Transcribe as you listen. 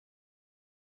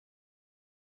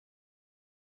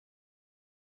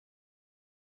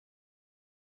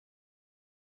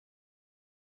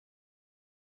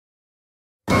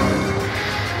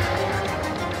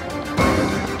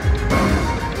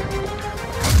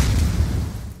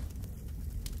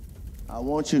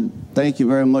want you, thank you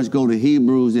very much, go to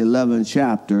Hebrews 11th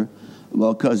chapter,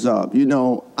 because,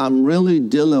 I'm really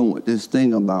dealing with this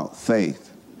thing about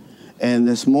faith. And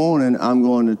this morning, I'm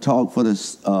going to talk for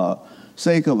the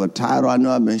sake of a title. I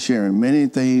know I've been sharing many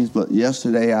things, but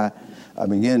yesterday I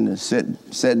began to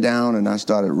sit down and I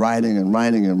started writing and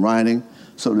writing and writing.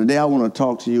 So today I want to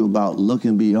talk to you about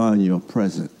looking beyond your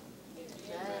present.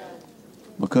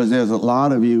 Because there's a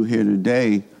lot of you here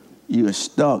today, you're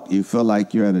stuck. You feel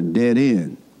like you're at a dead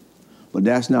end. But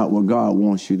that's not where God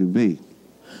wants you to be.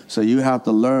 So you have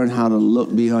to learn how to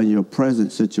look beyond your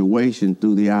present situation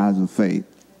through the eyes of faith.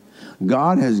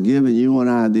 God has given you and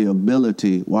I the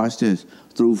ability, watch this,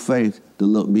 through faith to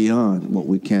look beyond what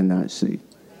we cannot see.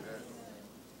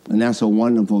 And that's a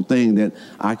wonderful thing, that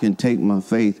I can take my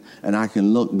faith and I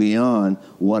can look beyond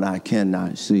what I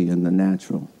cannot see in the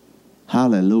natural.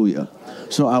 Hallelujah.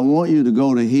 So I want you to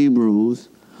go to Hebrews,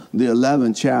 the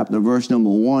 11th chapter, verse number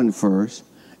 1 first.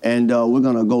 And we're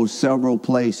going to go several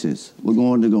places. We're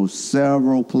going to go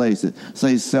several places.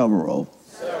 Say several.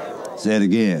 Several. Say it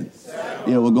again. Several.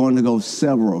 Yeah, we're going to go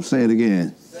several. Say it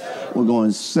again. Several. We're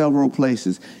going several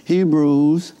places.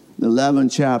 Hebrews, the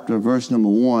 11th chapter, verse number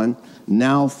 1.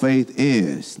 Now faith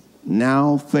is.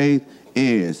 Now faith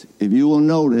is. If you will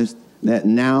notice that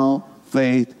now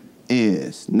faith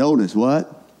is. Notice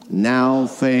what? Now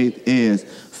faith is.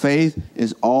 Faith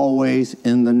is always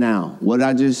in the now. What did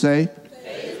I just say?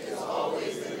 Faith is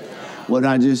always in the now. What did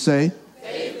I just say?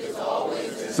 Faith is always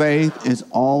in the now. Faith is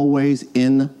always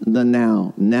in the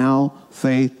now. Now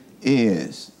faith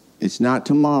is. It's not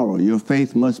tomorrow. Your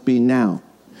faith must be now.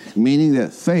 Meaning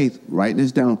that faith, write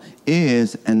this down,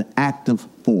 is an active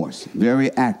force.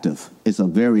 Very active. It's a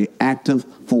very active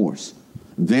force.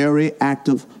 Very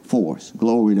active force.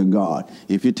 Glory to God.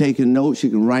 If you're taking notes, you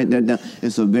can write that down.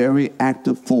 It's a very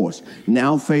active force.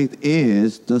 Now faith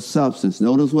is the substance.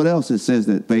 Notice what else it says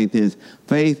that faith is.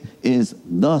 Faith is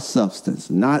the substance.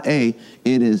 Not a,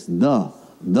 it is the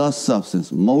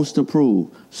substance. Most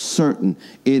approved, certain.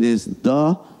 It is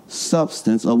the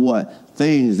substance of what?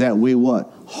 Things that we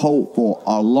what? Hope for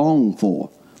or long for.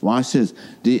 Watch this.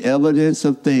 The evidence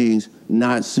of things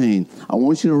not seen. I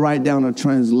want you to write down a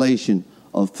translation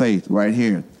of faith right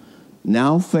here.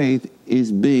 Now faith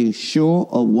is being sure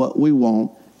of what we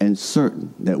want and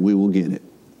certain that we will get it.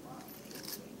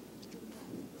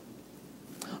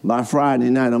 By Friday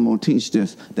night, I'm going to teach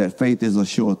this, that faith is a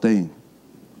sure thing.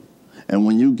 And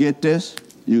when you get this,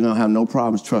 you're going to have no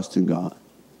problems trusting God.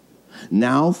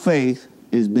 Now faith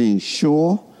is being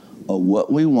sure of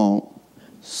what we want,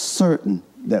 certain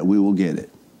that we will get it.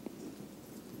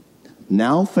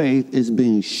 Now faith is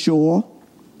being sure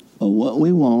of what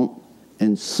we want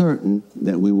and certain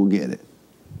that we will get it.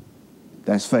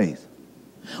 That's faith.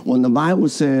 When the Bible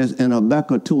says in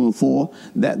Habakkuk 2 and 4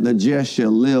 that the just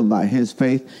shall live by his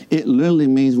faith, it literally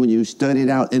means, when you study it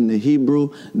out in the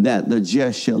Hebrew, that the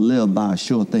just shall live by a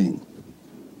sure thing.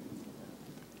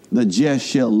 The just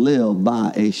shall live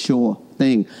by a sure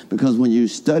thing. Because when you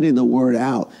study the word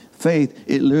out, faith,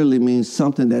 it literally means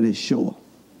something that is sure.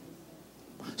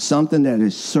 Something that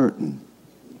is certain.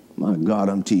 My God,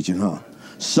 I'm teaching, huh?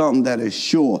 Something that is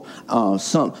sure.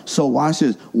 So watch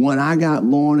this. When I got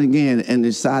born again and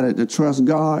decided to trust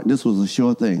God, this was a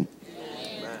sure thing.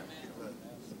 Amen.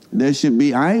 There should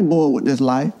be, I ain't bored with this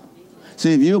life.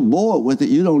 See, if you're bored with it,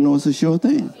 you don't know it's a sure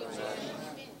thing.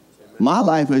 My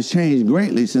life has changed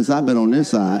greatly since I've been on this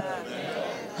side.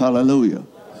 Hallelujah.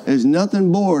 There's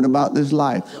nothing bored about this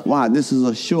life. Why? This is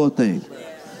a sure thing.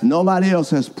 Nobody else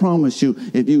has promised you,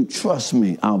 if you trust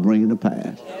me, I'll bring it to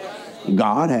pass.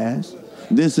 God has.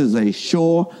 This is a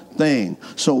sure thing.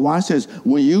 So watch this.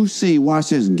 When you see, watch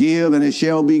this, give and it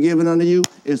shall be given unto you,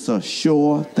 it's a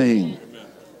sure thing.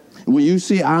 When you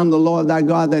see, I'm the Lord thy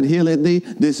God that healeth thee,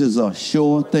 this is a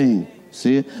sure thing.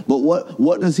 See it? But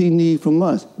what does he need from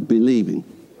us? Believing.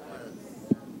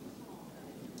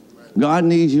 God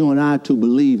needs you and I to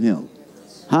believe him.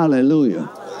 Hallelujah.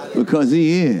 Because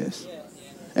he is.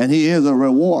 And he is a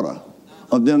rewarder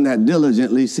of them that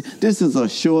diligently see. This is a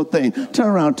sure thing. Turn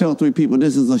around and tell 3 people,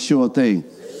 this is a sure thing.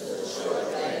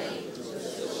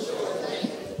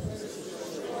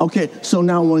 Okay, so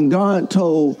now when God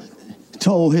told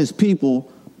his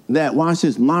people that, watch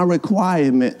this, my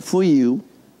requirement for you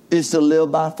is to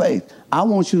live by faith. I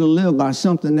want you to live by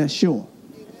something that's sure.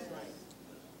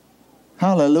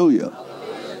 Hallelujah.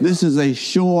 This is a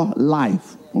sure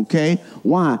life. Okay?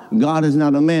 Why? God is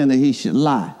not a man that he should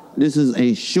lie. This is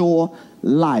a sure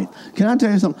life. Can I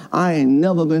tell you something? I ain't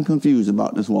never been confused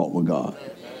about this walk with God.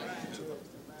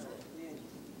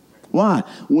 Why?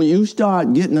 When you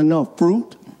start getting enough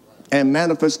fruit and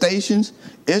manifestations,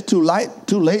 it's too late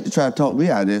to try to talk me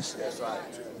out of this. That's right.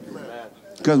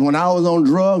 Because when I was on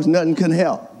drugs, nothing could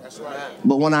help.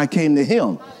 But when I came to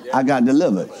him, I got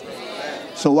delivered.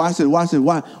 So watch this.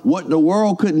 What the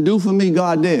world couldn't do for me,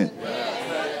 God did.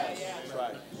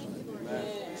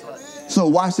 So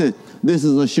watch this. This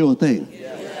is a sure thing.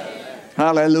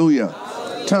 Hallelujah.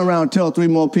 Turn around and tell 3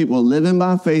 more people, living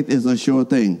by faith is a sure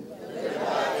thing.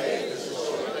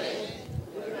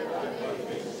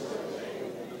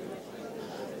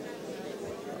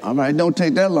 All right, don't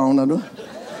take that long, no.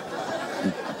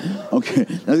 Okay,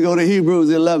 let's go to Hebrews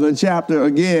 11 chapter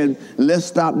again. Let's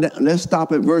stop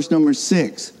at verse number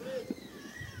 6.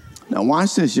 Now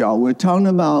watch this, y'all. We're talking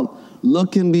about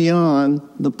looking beyond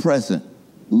the present.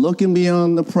 Looking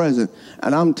beyond the present.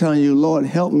 And I'm telling you, Lord,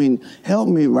 help me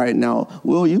right now.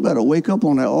 Will, you better wake up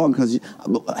on that organ, because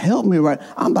help me right.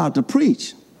 I'm about to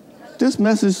preach. This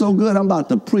message is so good, I'm about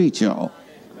to preach, y'all.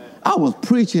 I was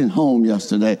preaching home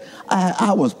yesterday.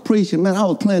 I was preaching, man. I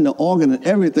was playing the organ and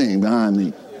everything behind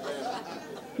me.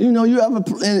 You know, you ever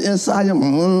inside your,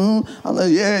 I'm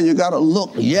like, yeah, you got to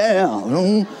look, yeah.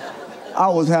 I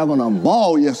was having a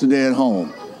ball yesterday at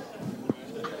home.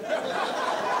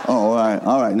 All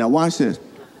right. Now watch this.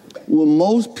 Well,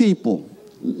 most people,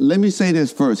 let me say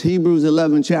this first. Hebrews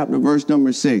 11 chapter verse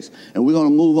number 6. And we're going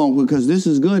to move on because this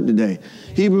is good today.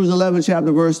 Hebrews 11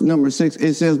 chapter verse number 6.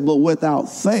 It says, but without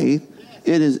faith,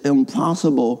 it is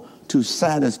impossible to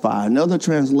satisfy. Another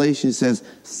translation says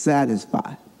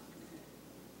satisfy.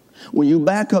 When you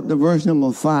back up to verse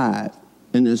number 5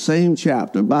 in the same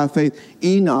chapter, by faith,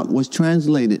 Enoch was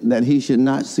translated that he should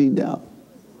not see death.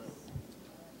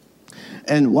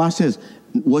 And watch this,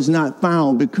 was not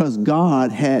found because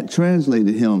God had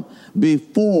translated him.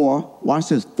 Before, watch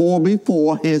this,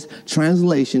 before his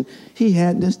translation, he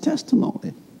had this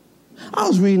testimony. I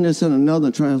was reading this in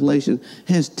another translation.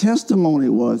 His testimony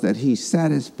was that he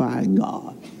satisfied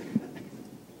God.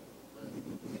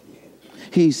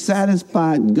 He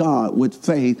satisfied God with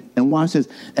faith. And watch this.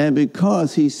 And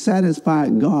because he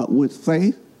satisfied God with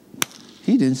faith,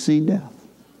 he didn't see death.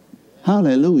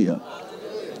 Hallelujah.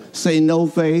 Say no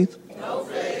faith,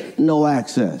 no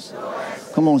access.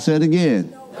 Come on, say it again.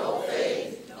 No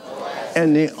faith, no access.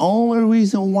 And the only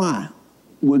reason why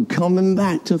we're coming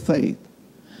back to faith,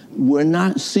 we're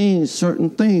not seeing certain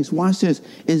things, watch this,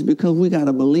 is because we got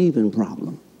a believing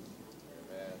problem.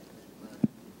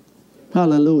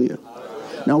 Hallelujah.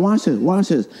 Now watch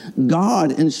this.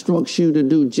 God instructs you to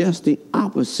do just the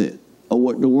opposite of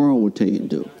what the world will tell you to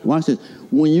do. Watch this.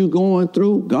 When you're going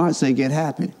through, God say get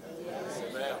happy.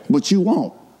 But you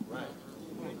won't.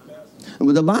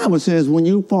 But the Bible says when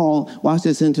you fall, watch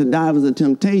this, into divers of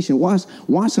temptation, watch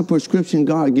the prescription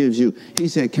God gives you. He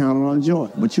said count it on joy,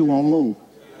 but you won't move.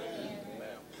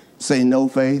 Say no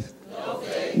faith,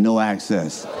 no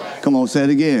access. Come on, say it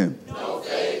again. No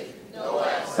faith, no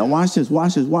access. Now watch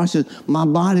this. My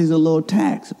body's a little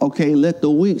taxed. Okay, let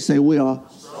the weak say we are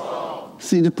strong.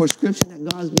 See the prescription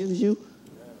that God gives you?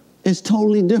 It's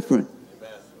totally different.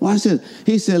 Watch this.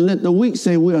 He said, let the weak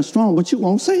say we are strong, but you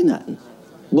won't say nothing.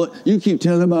 But you keep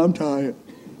telling them, I'm tired.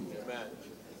 Amen.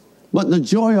 But the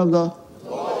joy of the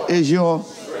Lord is your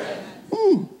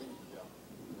strength.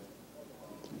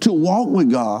 To walk with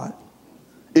God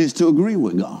is to agree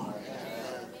with God.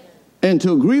 And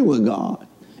to agree with God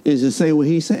is to say what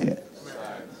he said.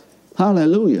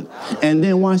 Hallelujah. And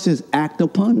then watch this, act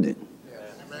upon it.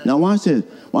 Now watch this.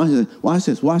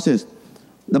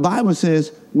 The Bible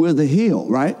says we're the healed,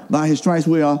 right? By his stripes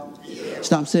we are.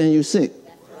 Stop saying you're sick.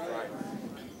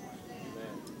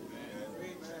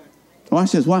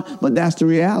 Watch this. Why? But that's the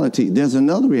reality. There's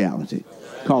another reality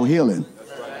called healing.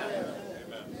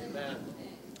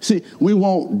 See, we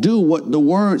won't do what the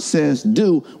word says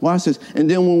do. Watch this. And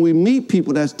then when we meet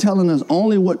people that's telling us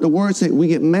only what the word says, we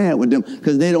get mad with them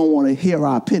because they don't want to hear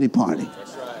our pity party.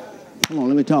 Come on,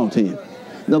 let me talk to you.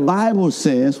 The Bible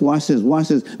says, watch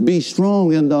this, be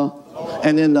strong in the,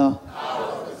 and in the,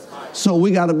 so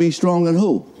we got to be strong in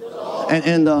who? And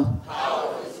in the,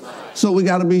 so we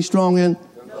got to be strong in,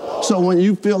 so when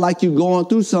you feel like you're going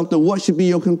through something, what should be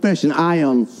your confession? I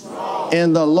am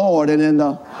in the Lord and in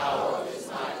the,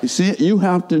 you see it? You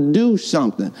have to do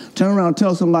something. Turn around and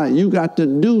tell somebody, you got to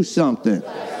do something.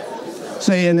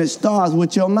 Say, and it starts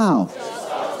with your mouth.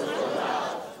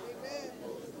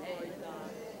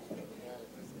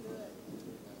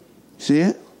 See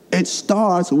it? It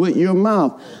starts with your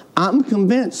mouth. I'm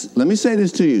convinced, let me say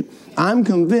this to you. I'm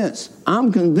convinced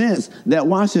that,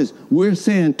 watch this, we're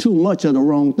saying too much of the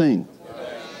wrong thing.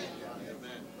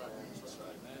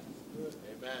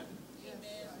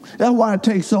 That's why it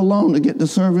takes so long to get the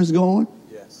service going.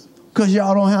 Yes. Because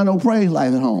y'all don't have no praise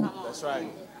life at home. That's right.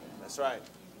 That's right.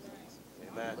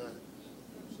 Amen.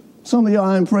 Some of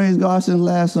y'all ain't praised God since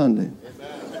last Sunday.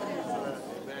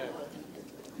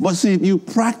 But see, if you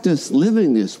practice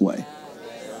living this way,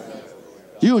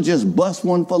 you'll just bust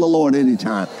one for the Lord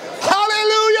anytime. Hallelujah!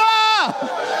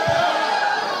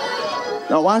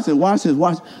 Now watch this, watch this,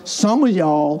 watch. Some of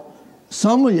y'all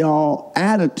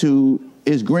attitude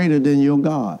is greater than your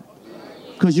God.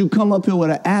 Because you come up here with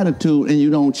an attitude and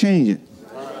you don't change it.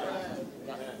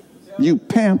 You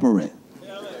pamper it.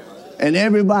 And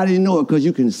everybody know it because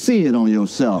you can see it on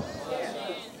yourself.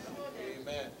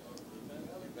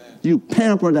 You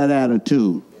pamper that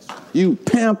attitude. You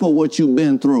pamper what you've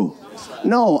been through.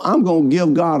 No, I'm going to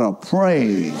give God a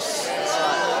praise.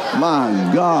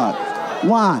 My God.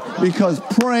 Why? Because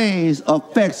praise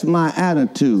affects my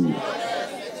attitude.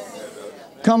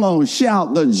 Come on,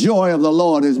 shout, the joy of the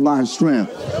Lord is my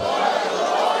strength.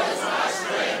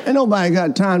 Ain't nobody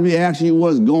got time to be asking you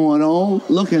what's going on,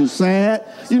 looking sad.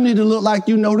 You need to look like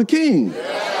you know the King.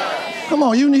 Come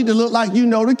on, you need to look like you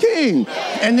know the King.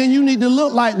 And then you need to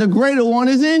look like the greater one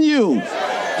is in you.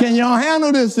 Can y'all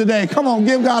handle this today? Come on,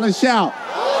 give God a shout.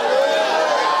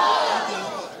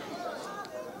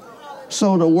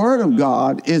 So the Word of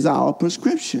God is our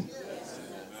prescription.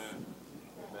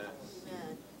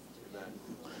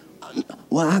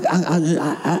 Well,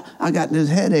 I got this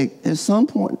headache. At some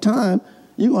point in time,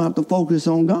 you're going to have to focus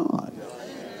on God.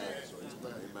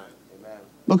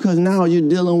 Because now you're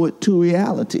dealing with two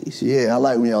realities. Yeah, I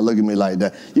like when y'all look at me like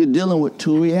that. You're dealing with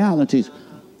two realities.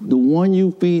 The one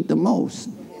you feed the most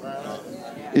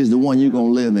is the one you're going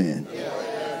to live in.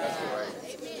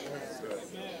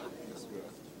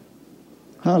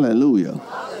 Hallelujah.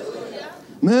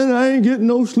 Man, I ain't getting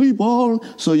no sleep all.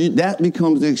 So that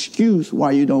becomes the excuse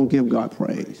why you don't give God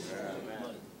praise.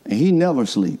 And he never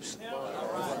sleeps.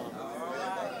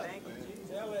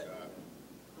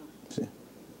 See?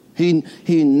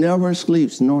 He never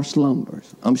sleeps nor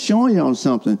slumbers. I'm showing y'all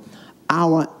something.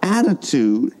 Our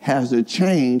attitude has to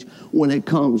change when it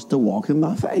comes to walking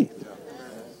by faith.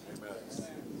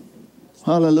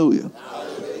 Hallelujah.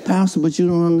 Pastor, but you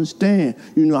don't understand.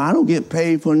 You know, I don't get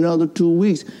paid for another 2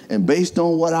 weeks. And based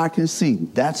on what I can see,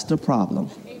 that's the problem.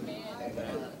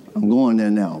 I'm going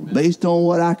there now. Based on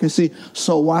what I can see.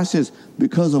 So watch this.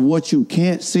 Because of what you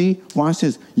can't see, watch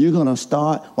this. You're going to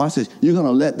start, watch this. You're going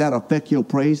to let that affect your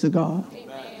praise to God.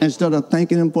 Instead of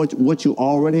thanking him for what you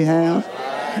already have.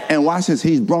 And watch this.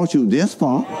 He's brought you this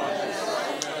far.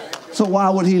 So why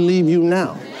would he leave you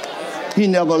now? He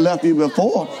never left you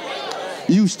before.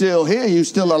 You still here, you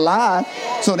still alive.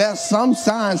 So that's some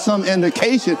sign, some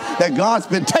indication that God's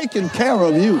been taking care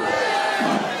of you.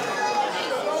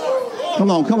 Come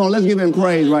on, let's give him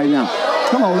praise right now.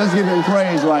 Come on, let's give him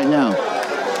praise right now.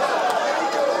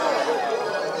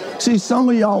 See, some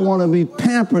of y'all want to be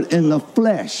pampered in the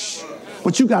flesh,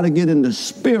 but you got to get in the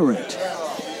spirit.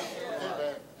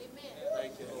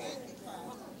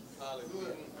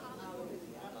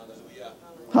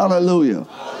 Hallelujah.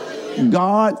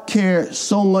 God cared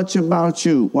so much about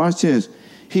you. Watch this.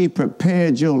 He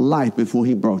prepared your life before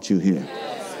he brought you here.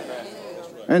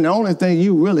 And the only thing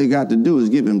you really got to do is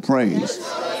give him praise.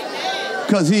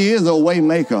 Because he is a way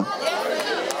maker.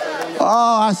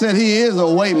 Oh, I said he is a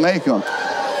way maker.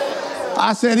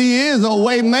 I said he is a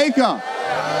way maker.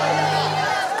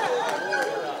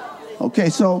 Okay,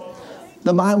 so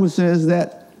the Bible says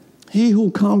that he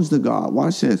who comes to God,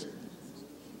 watch this,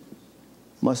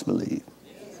 must believe.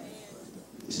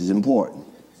 This is important.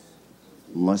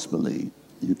 Must believe.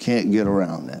 You can't get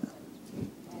around that.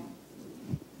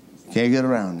 Can't get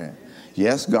around that.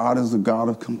 Yes, God is a God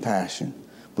of compassion,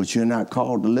 but you're not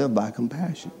called to live by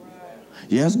compassion.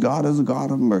 Yes, God is a God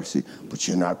of mercy, but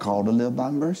you're not called to live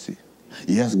by mercy.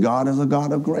 Yes, God is a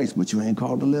God of grace, but you ain't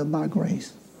called to live by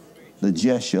grace. The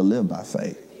just shall live by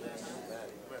faith.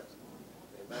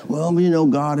 Well, you know,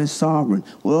 God is sovereign.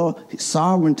 Well,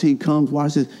 sovereignty comes,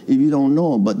 watch this, if you don't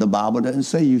know him. But the Bible doesn't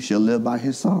say you shall live by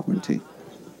his sovereignty.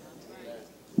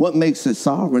 What makes it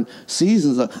sovereign?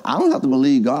 Seasons are, I don't have to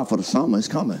believe God for the summer. It's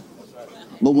coming.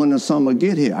 But when the summer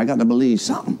get here, I got to believe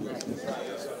something.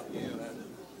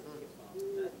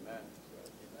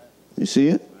 You see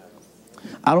it?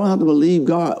 I don't have to believe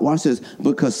God, watch this,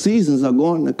 because seasons are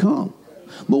going to come.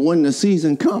 But when the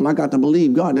season come, I got to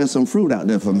believe God, there's some fruit out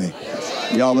there for me.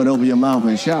 Y'all better open your mouth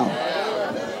and shout.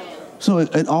 So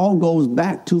it all goes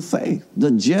back to faith.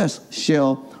 The just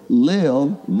shall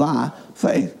live by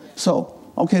faith. So,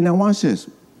 okay, now watch this.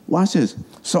 Watch this.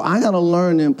 So I got to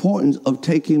learn the importance of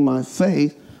taking my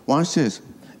faith, watch this,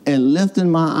 and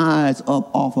lifting my eyes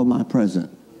up off of my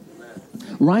present.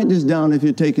 Write this down if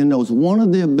you're taking notes. One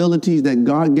of the abilities that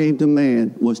God gave to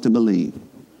man was to believe.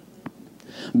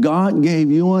 God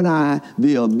gave you and I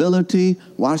the ability,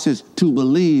 watch this, to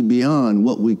believe beyond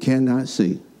what we cannot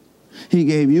see. He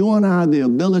gave you and I the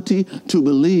ability to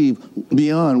believe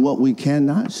beyond what we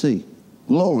cannot see.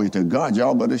 Glory to God.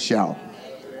 Y'all better shout.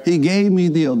 He gave me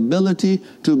the ability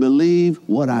to believe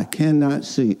what I cannot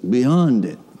see. Beyond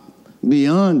it.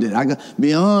 Beyond it. I got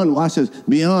beyond, watch this,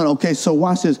 beyond. Okay, so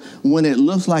watch this. When it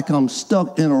looks like I'm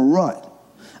stuck in a rut,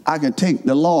 I can take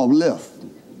the law of lift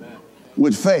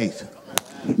with faith.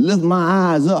 Lift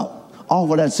my eyes up off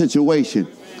of that situation.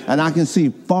 And I can see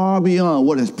far beyond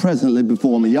what is presently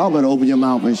before me. Y'all better open your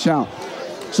mouth and shout.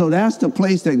 So that's the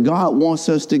place that God wants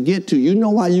us to get to. You know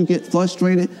why you get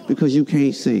frustrated? Because you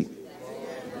can't see.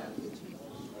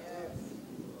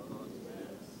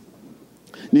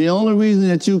 The only reason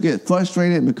that you get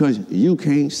frustrated because you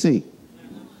can't see.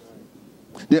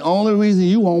 The only reason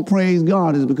you won't praise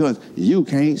God is because you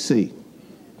can't see.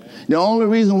 The only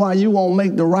reason why you won't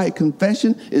make the right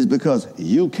confession is because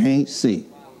you can't see.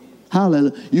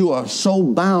 Hallelujah. You are so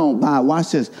bound by,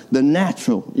 watch this, the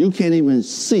natural. You can't even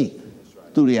see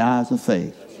through the eyes of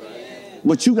faith.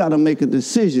 But you got to make a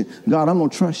decision. God, I'm going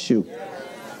to trust you.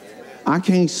 I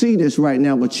can't see this right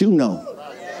now, but you know.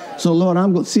 So, Lord,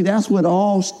 I'm going to see, that's what it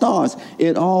all starts.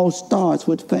 It all starts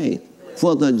with faith.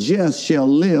 For the just shall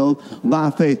live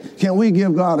by faith. Can we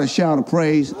give God a shout of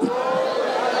praise?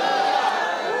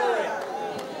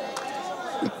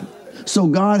 So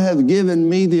God has given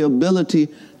me the ability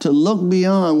to look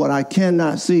beyond what I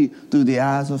cannot see through the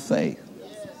eyes of faith.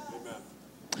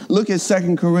 Look at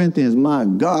 2 Corinthians. My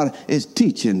God, it's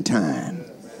teaching time.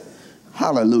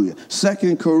 Hallelujah.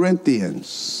 2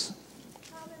 Corinthians.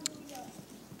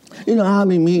 You know, I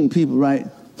be meeting people, right?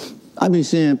 I be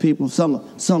seeing people, some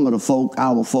of the folk,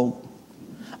 our folk.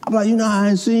 I'm like, you know, I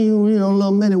ain't seen you, a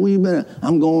little minute. Where you been at?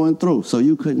 I'm going through. So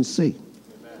you couldn't see.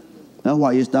 That's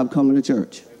why you stopped coming to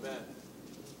church.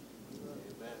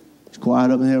 It's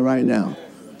quiet up in here right now.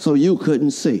 So you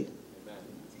couldn't see.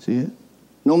 See it?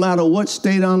 No matter what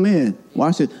state I'm in,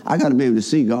 watch it. I got to be able to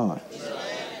see God.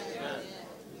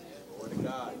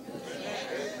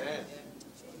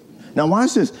 Now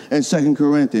watch this in 2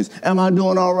 Corinthians. Am I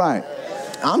doing all right?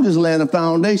 I'm just laying a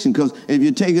foundation, because if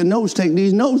you're taking notes, take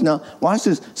these notes now. Watch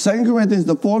this. 2 Corinthians,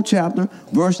 the 4th chapter,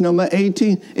 verse number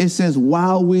 18. It says,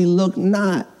 while we look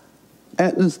not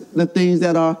at the things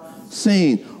that are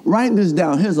seen. Write this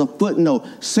down. Here's a footnote.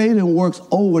 Satan works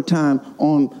overtime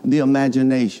on the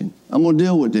imagination. I'm going to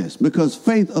deal with this because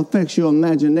faith affects your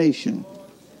imagination.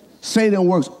 Satan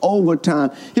works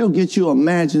overtime. He'll get you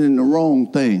imagining the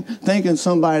wrong thing, thinking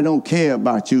somebody don't care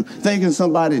about you, thinking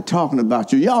somebody talking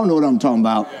about you. Y'all know what I'm talking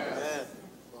about.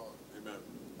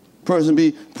 Person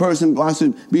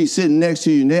be sitting next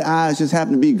to you, and their eyes just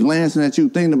happen to be glancing at you,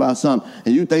 thinking about something,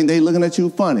 and you think they looking at you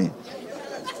funny.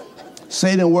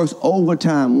 Satan works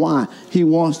overtime. Why? He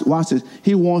wants, watch this,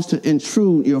 he wants to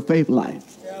intrude your faith life.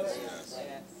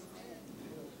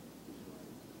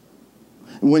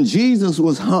 When Jesus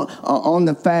was on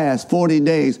the fast 40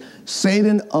 days,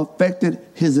 Satan affected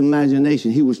his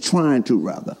imagination. He was trying to,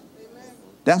 rather.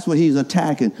 That's what he's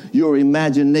attacking, your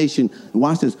imagination.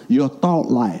 Watch this, your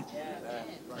thought life.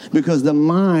 Because the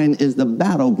mind is the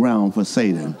battleground for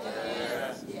Satan.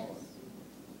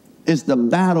 It's the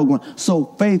battleground. So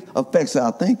faith affects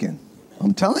our thinking.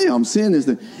 I'm telling you, I'm seeing this.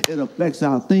 It affects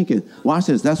our thinking. Watch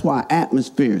this. That's why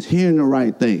atmospheres, hearing the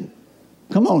right thing.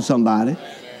 Come on, somebody.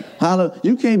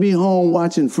 You can't be home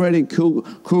watching Freddy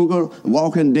Krueger,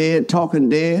 Walking Dead, Talking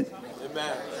Dead.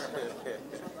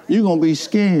 You're going to be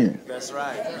scared. That's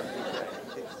right.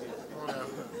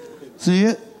 See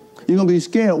it? You're going to be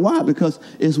scared. Why? Because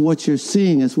it's what you're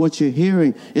seeing. It's what you're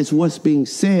hearing. It's what's being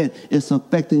said. It's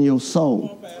affecting your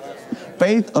soul.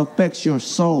 Faith affects your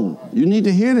soul. You need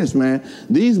to hear this, man.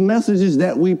 These messages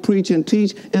that we preach and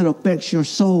teach, it affects your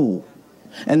soul.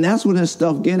 And that's what this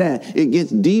stuff get at. It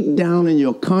gets deep down in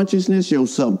your consciousness, your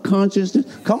subconsciousness.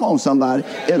 Come on, somebody.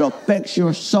 It affects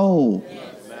your soul.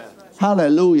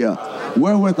 Hallelujah.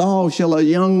 Wherewithal shall a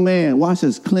young man, watch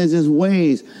this, cleanse his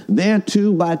ways,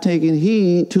 thereto by taking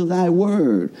heed to thy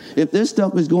word. If this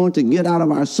stuff is going to get out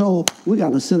of our soul, we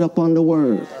got to sit up on the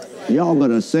word. Y'all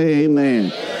better say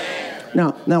amen.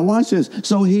 Now watch this.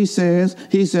 So he says,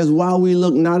 while we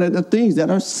look not at the things that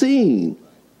are seen,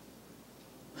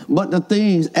 but the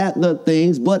things,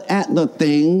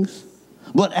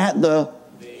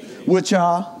 which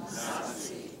are.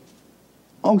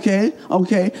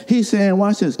 Okay. He's saying,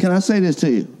 watch this. Can I say this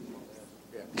to you?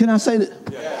 Can I say this?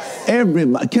 Yes.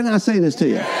 Everybody, can I say this to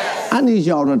you? Yes. I need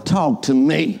y'all to talk to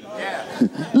me.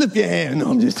 Yes. Lift your hand.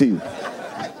 No, I'm just teasing.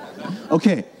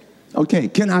 Okay.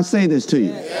 Can I say this to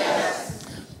you? Yes.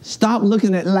 Stop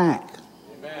looking at lack.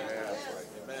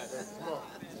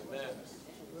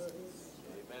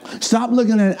 Stop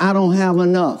looking at I don't have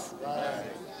enough.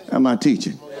 Am I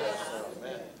teaching?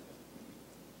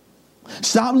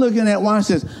 Stop looking at, watch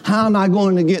this, how am I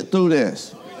going to get through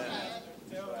this?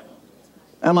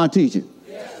 Am I teaching?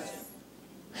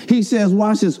 He says,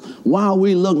 watch this, while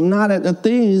we look not at the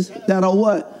things that are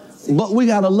what? But we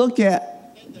got to look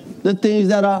at the things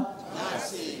that are.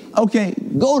 Okay,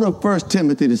 go to 1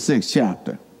 Timothy, the 6th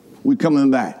chapter. We're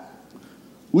coming back.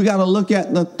 We got to look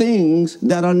at the things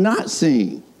that are not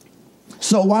seen.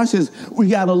 So watch this, we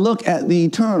got to look at the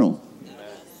eternal.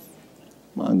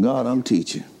 My God, I'm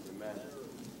teaching.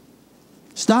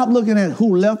 Stop looking at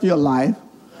who left your life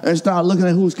and start looking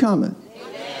at who's coming.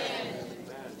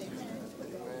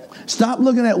 Stop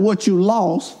looking at what you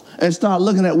lost and start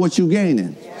looking at what you're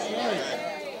gaining.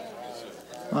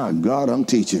 My God, I'm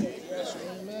teaching.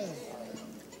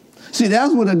 See,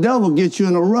 that's where the devil gets you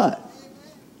in a rut.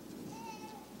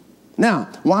 Now,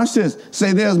 watch this.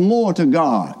 Say, there's more to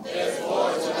God. There's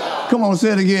more to God. Come on,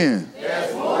 say it again.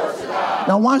 There's more to God.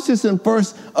 Now, watch this in 1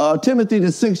 Timothy, the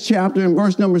 6th chapter, in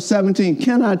verse number 17.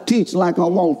 Can I teach like I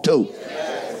want to?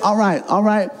 Yes. All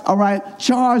right.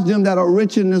 Charge them that are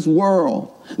rich in this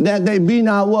world, that they be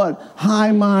not what?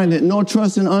 High-minded, nor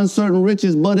trust in uncertain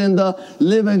riches, but in the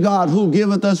living God who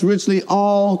giveth us richly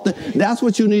all things. That's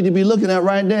what you need to be looking at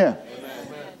right there.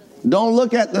 Amen. Don't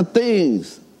look at the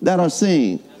things that are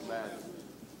seen.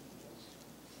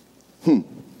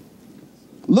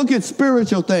 Look at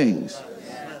spiritual things.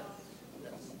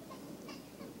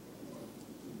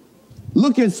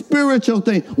 Look at spiritual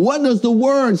things. What does the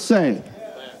word say?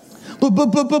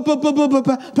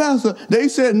 Pastor, they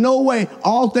said no way.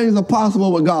 All things are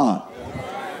possible with God.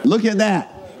 Look at that.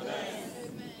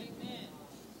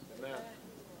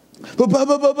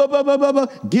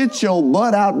 Get your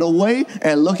butt out the way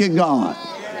and look at God.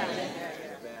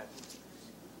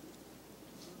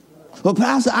 But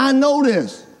Pastor, I know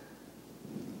this.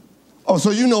 Oh, so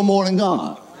you know more than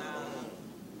God.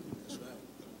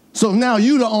 So now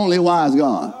you the only wise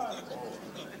God.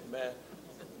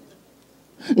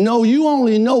 No, you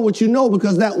only know what you know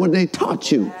because that's what they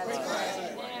taught you.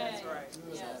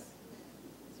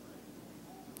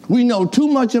 We know too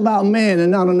much about man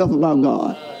and not enough about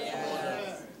God.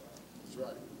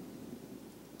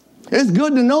 It's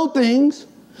good to know things,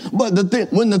 but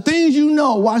when the things you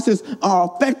know, watch this,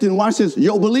 are affecting, watch this,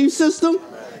 your belief system,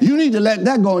 you need to let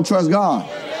that go and trust God.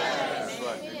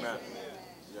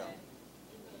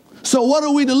 So what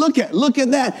are we to look at? Look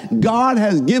at that. God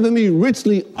has given me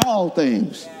richly all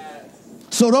things.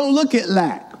 So don't look at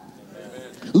lack.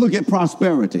 Look at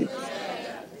prosperity.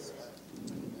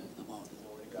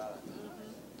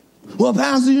 Well,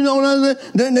 Pastor, you know,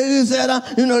 then they just said,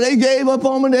 they gave up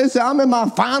on me. They said, I'm in my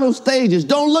final stages.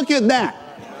 Don't look at that.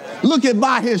 Look at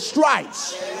by his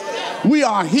stripes. We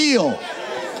are healed.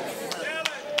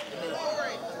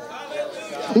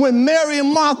 When Mary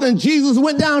and Martha and Jesus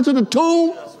went down to the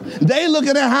tomb, they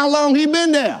looking at how long he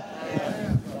been there.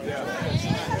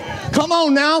 Come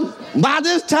on now. By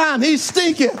this time, he's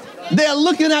stinking. They're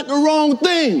looking at the wrong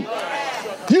thing.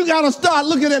 You got to start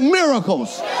looking at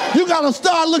miracles. You got to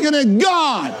start looking at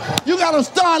God. You got to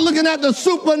start looking at the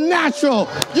supernatural.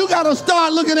 You got to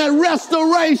start looking at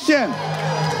restoration.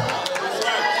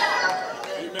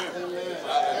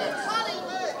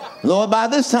 Lord, by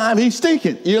this time, he's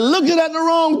stinking. You're looking at the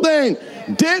wrong thing.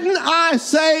 Didn't I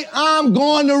say I'm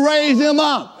going to raise him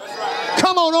up?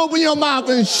 Come on, open your mouth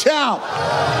and shout.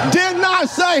 Didn't I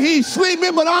say he's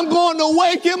sleeping, but I'm going to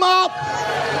wake him up?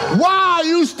 Why are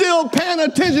you still paying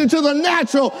attention to the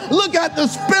natural? Look at the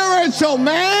spiritual,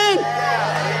 man.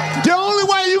 The only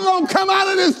way you're going to come out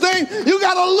of this thing, you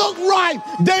got to look right.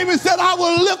 David said, I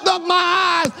will lift up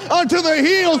my eyes unto the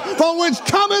hills from which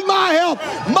cometh my help.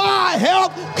 My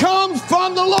help comes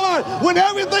from the Lord. When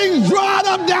everything's dried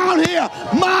up down here,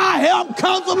 my help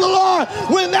comes from the Lord.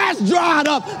 When that's dried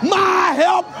up, my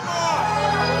help.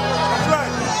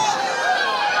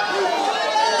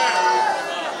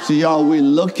 See, y'all, we're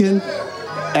looking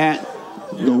at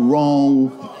the wrong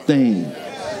thing.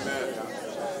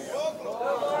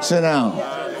 Sit down.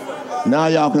 Now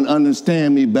y'all can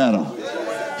understand me better.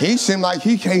 He seemed like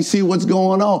he can't see what's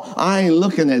going on. I ain't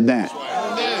looking at that.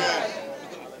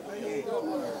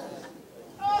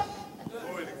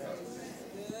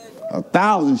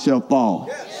 1,000 shall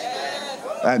fall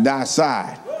at thy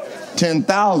side.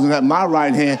 10,000 at my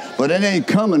right hand, but it ain't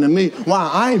coming to me. Why?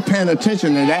 I ain't paying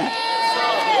attention to that.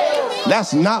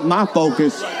 That's not my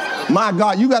focus. My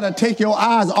God, you got to take your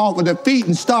eyes off of defeat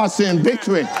and start seeing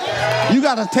victory. You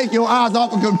got to take your eyes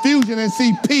off of confusion and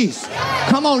see peace.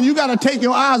 Come on, you got to take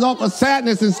your eyes off of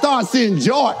sadness and start seeing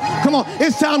joy. Come on,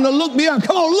 it's time to look beyond.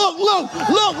 Come on, look.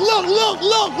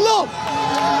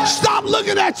 Stop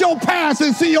looking at your past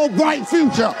and see your bright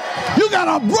future. You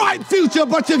got a bright future,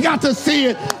 but you got to see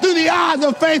it through the eyes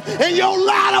of faith, and your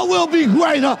latter will be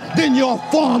greater than your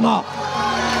former.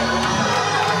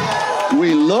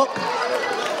 We look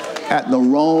at the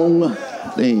wrong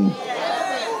thing.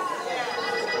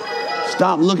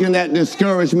 Stop looking at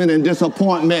discouragement and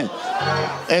disappointment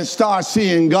and start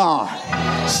seeing God.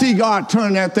 See God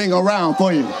turn that thing around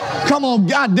for you. Come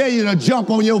on, I dare you to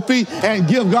jump on your feet and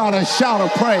give God a shout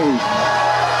of praise.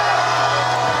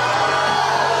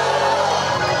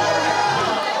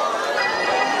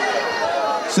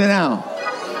 Sit down.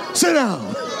 Sit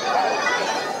down.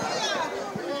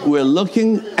 We're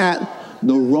looking at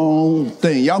the wrong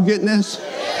thing. Y'all getting this?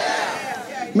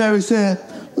 Mary said,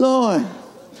 Lord,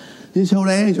 he told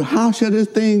the angel, how shall this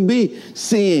thing be?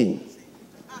 Seeing.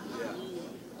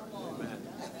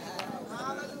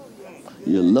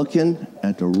 You're looking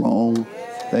at the wrong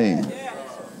thing.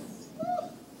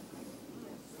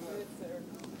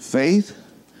 Faith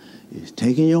is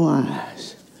taking your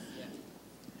eyes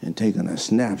and taking a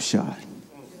snapshot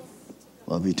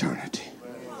of eternity.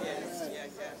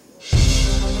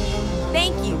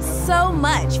 Thank you so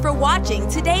much for watching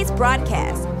today's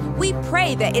broadcast. We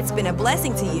pray that it's been a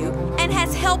blessing to you and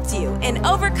has helped you in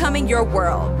overcoming your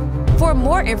world. For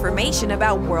more information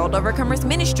about World Overcomers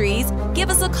Ministries, give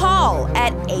us a call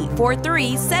at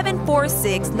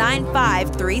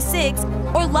 843-746-9536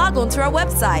 or log on to our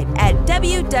website at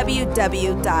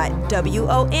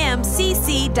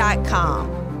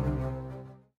www.womcc.com.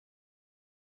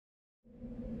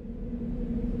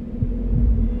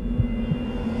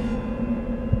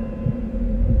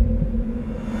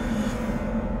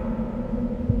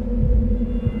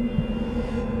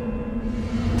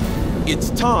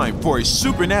 It's time for a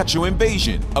supernatural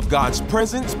invasion of God's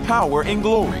presence, power, and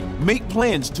glory. Make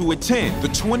plans to attend the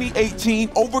 2018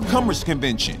 Overcomers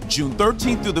Convention, June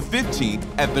 13th through the 15th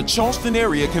at the Charleston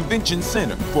Area Convention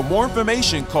Center. For more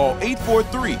information, call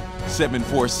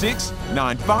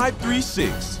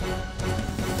 843-746-9536.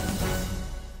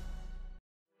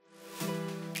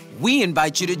 We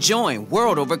invite you to join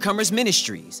World Overcomers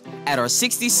Ministries at our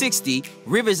 6060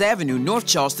 Rivers Avenue, North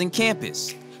Charleston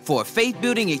campus for a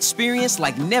faith-building experience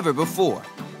like never before.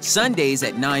 Sundays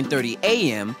at 9:30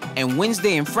 a.m. and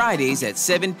Wednesday and Fridays at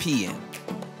 7 p.m.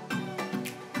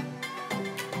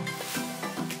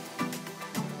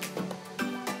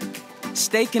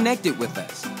 Stay connected with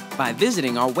us by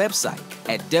visiting our website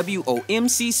at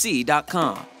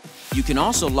WOMCC.com. You can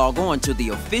also log on to the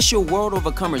official World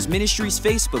Overcomers Ministries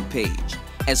Facebook page,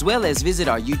 as well as visit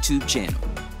our YouTube channel.